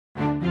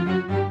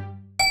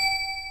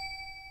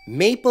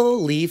Maple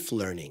Leaf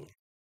Learning.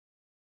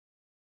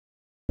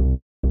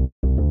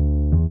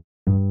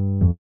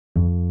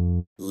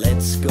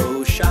 Let's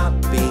go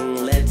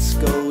shopping, let's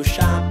go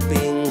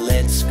shopping,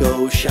 let's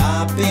go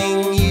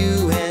shopping,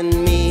 you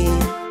and me.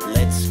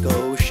 Let's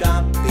go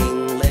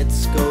shopping,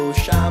 let's go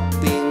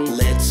shopping,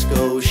 let's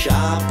go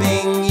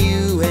shopping,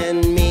 you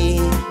and me.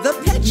 The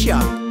pet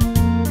shop.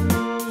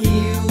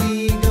 Here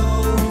we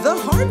go. The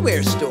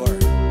hardware store.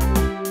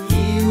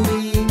 Here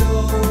we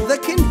go. The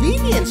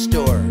convenience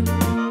store.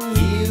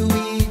 Here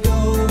we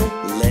go.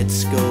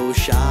 Let's go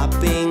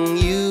shopping,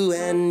 you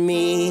and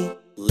me.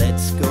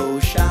 Let's go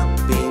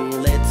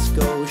shopping, let's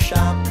go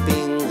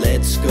shopping,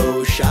 let's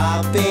go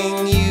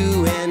shopping,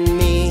 you and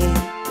me.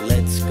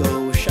 Let's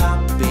go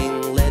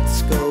shopping,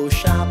 let's go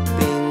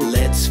shopping,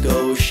 let's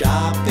go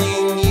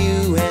shopping,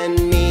 you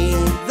and me.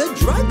 The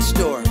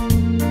drugstore.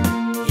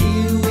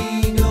 Here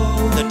we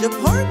go. The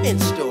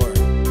department store.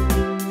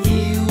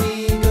 Here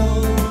we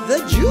go.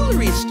 The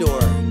jewelry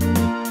store.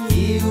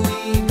 Here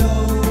we go.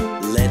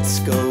 Let's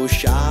go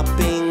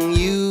shopping,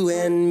 you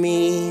and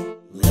me.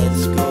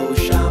 Let's go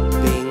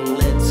shopping,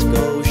 let's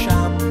go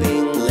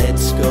shopping,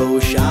 let's go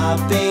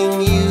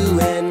shopping, you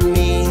and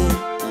me.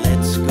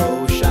 Let's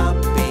go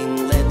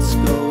shopping, let's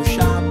go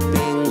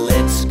shopping,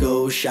 let's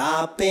go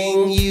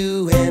shopping,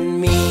 you and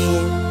me.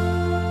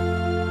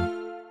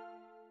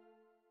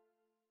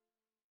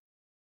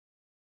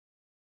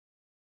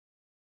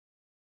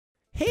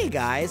 Hey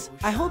guys,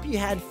 I hope you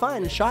had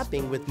fun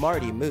shopping with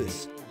Marty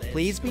Moose.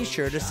 Please be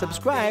sure to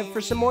subscribe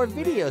for some more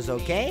videos,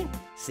 okay?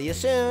 See you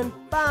soon.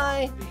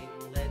 Bye.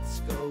 Let's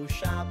go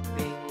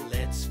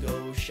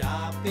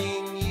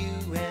shopping,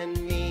 you and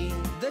me.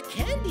 The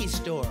candy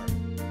store.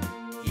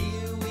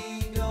 Here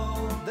we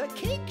go. The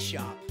cake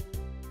shop.